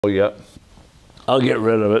yet. I'll get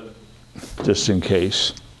rid of it just in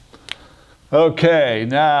case. Okay,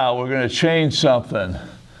 now we're going to change something.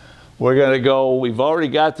 We're going to go, we've already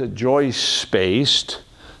got the joist spaced.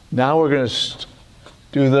 Now we're going to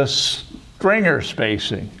do the stringer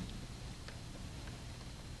spacing.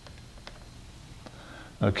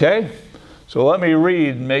 Okay, so let me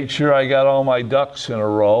read and make sure I got all my ducks in a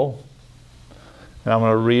row. And I'm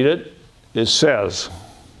going to read it. It says,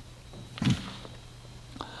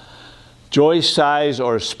 joist size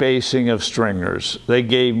or spacing of stringers. They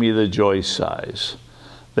gave me the joist size.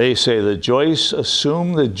 They say the joists,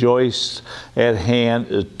 assume the joists at hand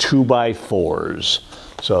is 2x4s.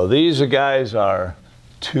 So these guys are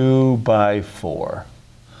 2x4.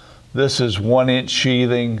 This is 1-inch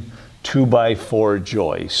sheathing, 2x4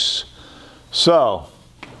 joists. So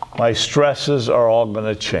my stresses are all going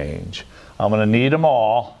to change. I'm going to need them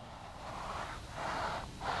all.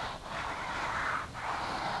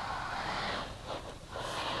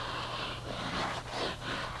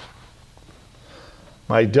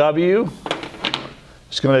 My W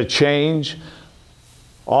is going to change.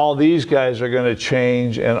 All these guys are going to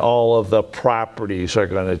change, and all of the properties are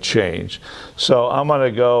going to change. So I'm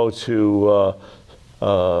going to go to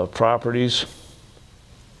properties.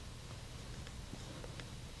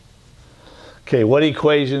 Okay, what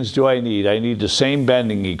equations do I need? I need the same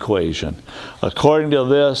bending equation. According to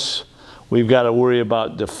this, we've got to worry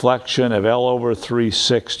about deflection of L over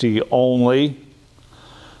 360 only,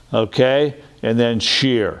 okay, and then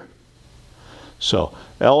shear. So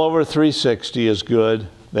L over 360 is good,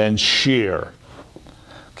 then shear.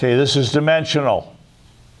 Okay, this is dimensional.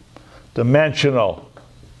 Dimensional.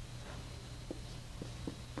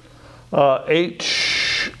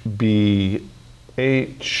 HB,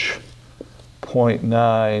 H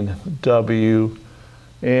 0.9 W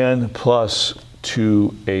N plus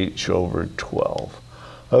 2H over 12.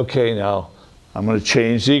 Okay, now I'm going to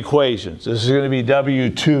change the equations. This is going to be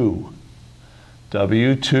W2.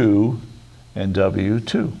 W2 and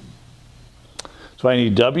W2. So I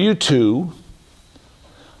need W2.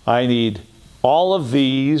 I need all of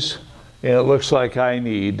these, and it looks like I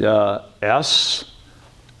need S,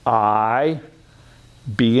 I,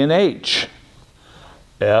 B, and H.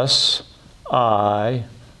 S, I,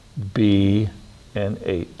 B, and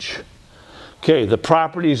H. Okay, the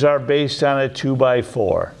properties are based on a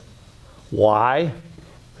 2x4. Why?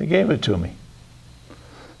 They gave it to me.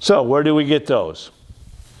 So where do we get those?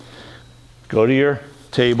 Go to your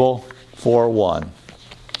table 4.1.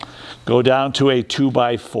 Go down to a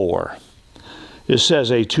 2x4. It says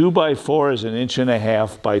a 2x4 is 1.5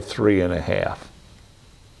 inches by 3.5 inches.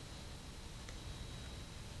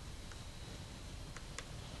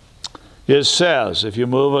 It says, if you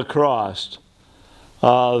move across,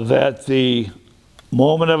 that the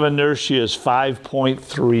moment of inertia is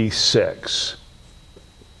 5.36.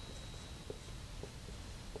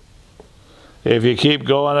 If you keep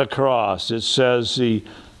going across, it says the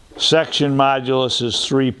section modulus is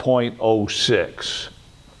 3.06.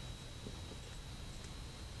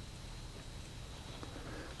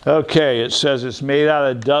 Okay, it says it's made out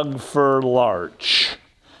of Doug fir larch.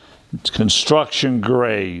 It's construction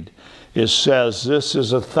grade. It says this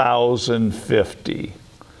is 1,050.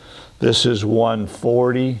 This is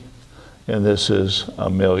 140, and this is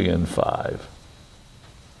 1,000,005.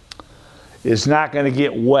 It's not going to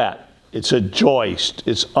get wet. It's a joist.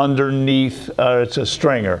 It's underneath, it's a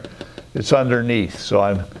stringer. It's underneath. So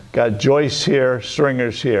I've got joists here,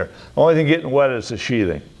 stringers here. The only thing getting wet is the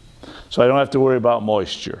sheathing. So I don't have to worry about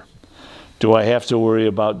moisture. Do I have to worry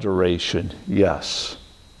about duration? Yes.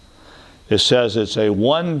 It says it's a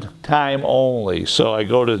one-time only. So I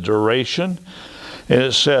go to duration, and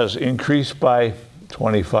it says increase by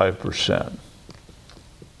 25%.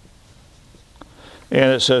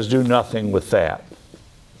 And it says do nothing with that.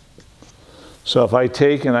 So if I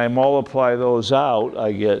take and I multiply those out,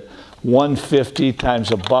 I get 150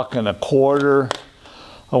 times $1.25.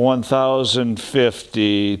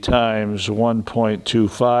 1,050 times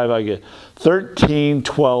 1.25, I get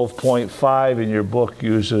 1312.5, and your book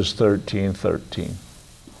uses 1313.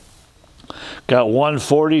 Got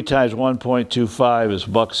 140 times 1.25 is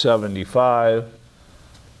 $1.75.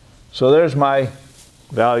 So there's my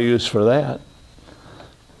values for that.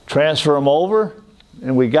 Transfer them over,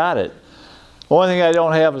 and we got it. The only thing I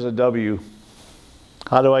don't have is a W.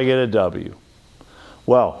 How do I get a W?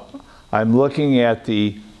 Well, I'm looking at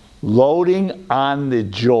the loading on the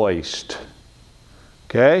joist.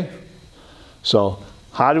 Okay? So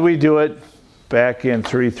how do we do it back in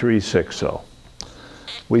 3360?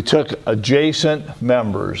 We took adjacent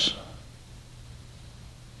members,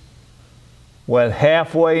 went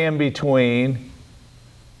halfway in between,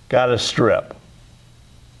 got a strip.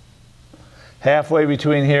 Halfway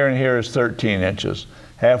between here and here is 13 inches.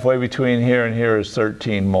 Halfway between here and here is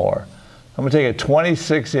 13 more. I'm going to take a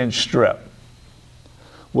 26-inch strip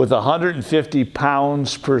with 150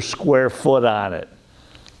 pounds per square foot on it.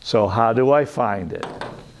 So how do I find it?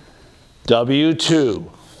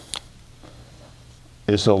 W2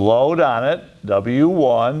 is the load on it,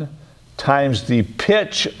 W1, times the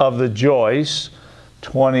pitch of the joist,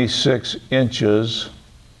 26 inches,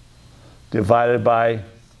 divided by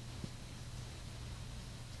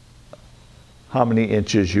how many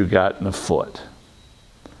inches you got in a foot.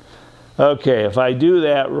 Okay, if I do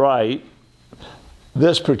that right,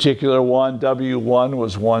 this particular one, W1,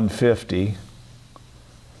 was 150.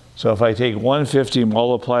 So if I take 150,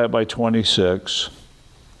 multiply it by 26,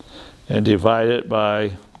 and divide it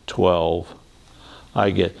by 12,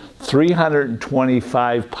 I get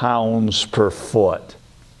 325 pounds per foot.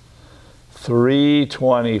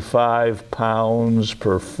 325 pounds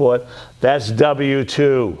per foot. That's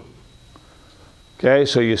W2. Okay,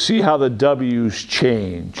 so you see how the W's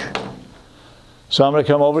change. So I'm going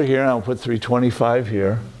to come over here and I'll put 325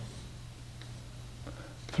 here.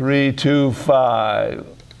 325.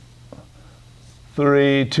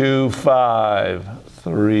 325.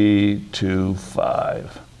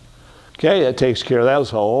 325. Okay, that takes care of those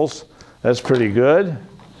holes. That's pretty good.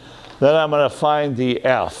 Then I'm going to find the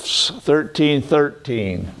F's. 13,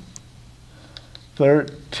 13.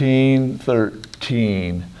 13,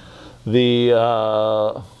 13. The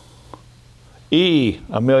E,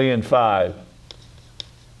 1,000,005.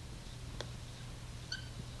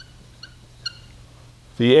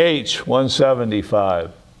 The H,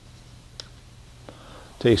 175.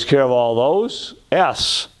 Takes care of all those.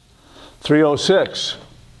 S, 306.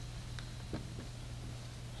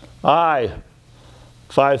 I,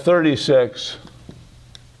 536.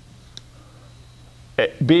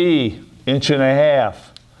 B, 1.5 inches.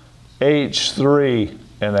 H,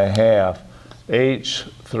 3.5. H,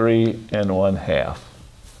 3.5.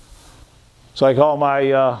 So like all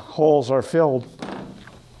my holes are filled.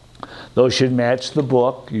 Those should match the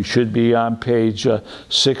book. You should be on page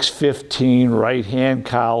 615, right-hand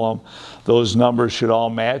column. Those numbers should all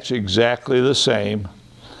match exactly the same.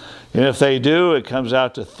 And if they do, it comes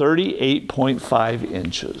out to 38.5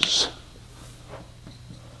 inches.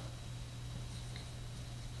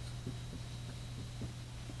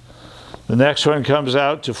 The next one comes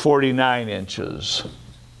out to 49 inches.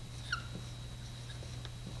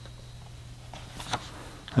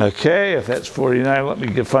 Okay, if that's 49, let me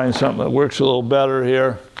find something that works a little better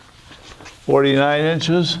here. 49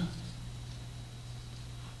 inches.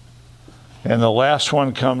 And the last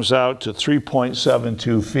one comes out to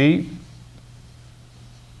 3.72 feet.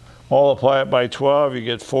 Multiply it by 12, you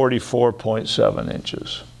get 44.7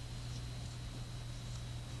 inches.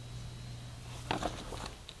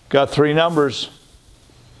 Got three numbers.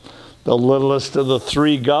 The littlest of the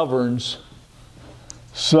three governs.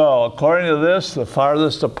 So according to this, the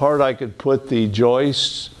farthest apart I could put the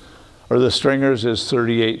joists or the stringers is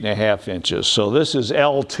 38.5 inches. So this is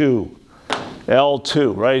L2.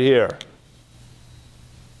 L2 right here.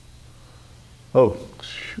 Oh,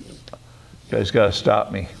 shoot. You guys got to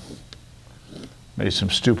stop me. Made some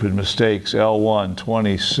stupid mistakes. L1,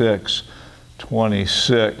 26,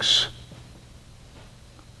 26.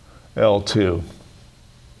 L2.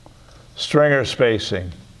 Stringer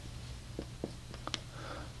spacing.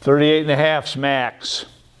 38.5's max.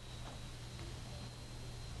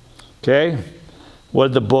 Okay, what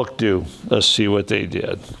did the book do? Let's see what they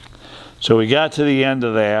did. So we got to the end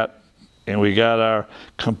of that, and we got our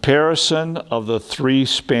comparison of the three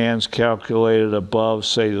spans calculated above.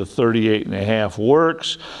 Say the 38.5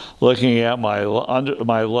 works. Looking at my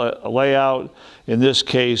layout, in this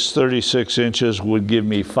case, 36 inches would give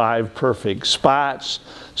me 5 perfect spots.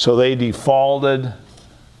 So they defaulted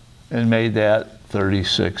and made that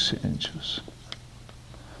 36 inches.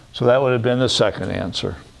 So that would have been the second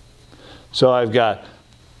answer. So I've got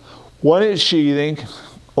 1 inch sheathing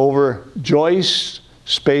over joists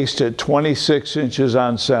spaced at 26 inches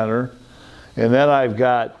on center. And then I've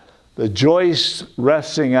got the joists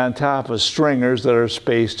resting on top of stringers that are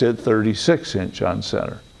spaced at 36 inch on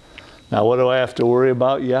center. Now what do I have to worry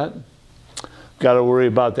about yet? Got to worry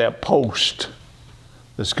about that post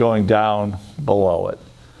that's going down below it.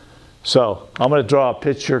 So I'm going to draw a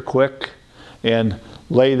picture quick and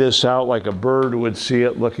lay this out like a bird would see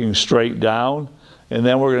it looking straight down. And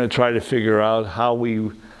then we're going to try to figure out how we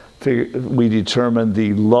determine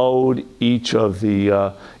the load each of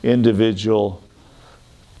the individual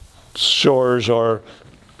shores or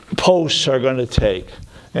posts are going to take.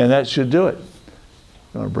 And that should do it.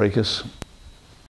 You want to break us?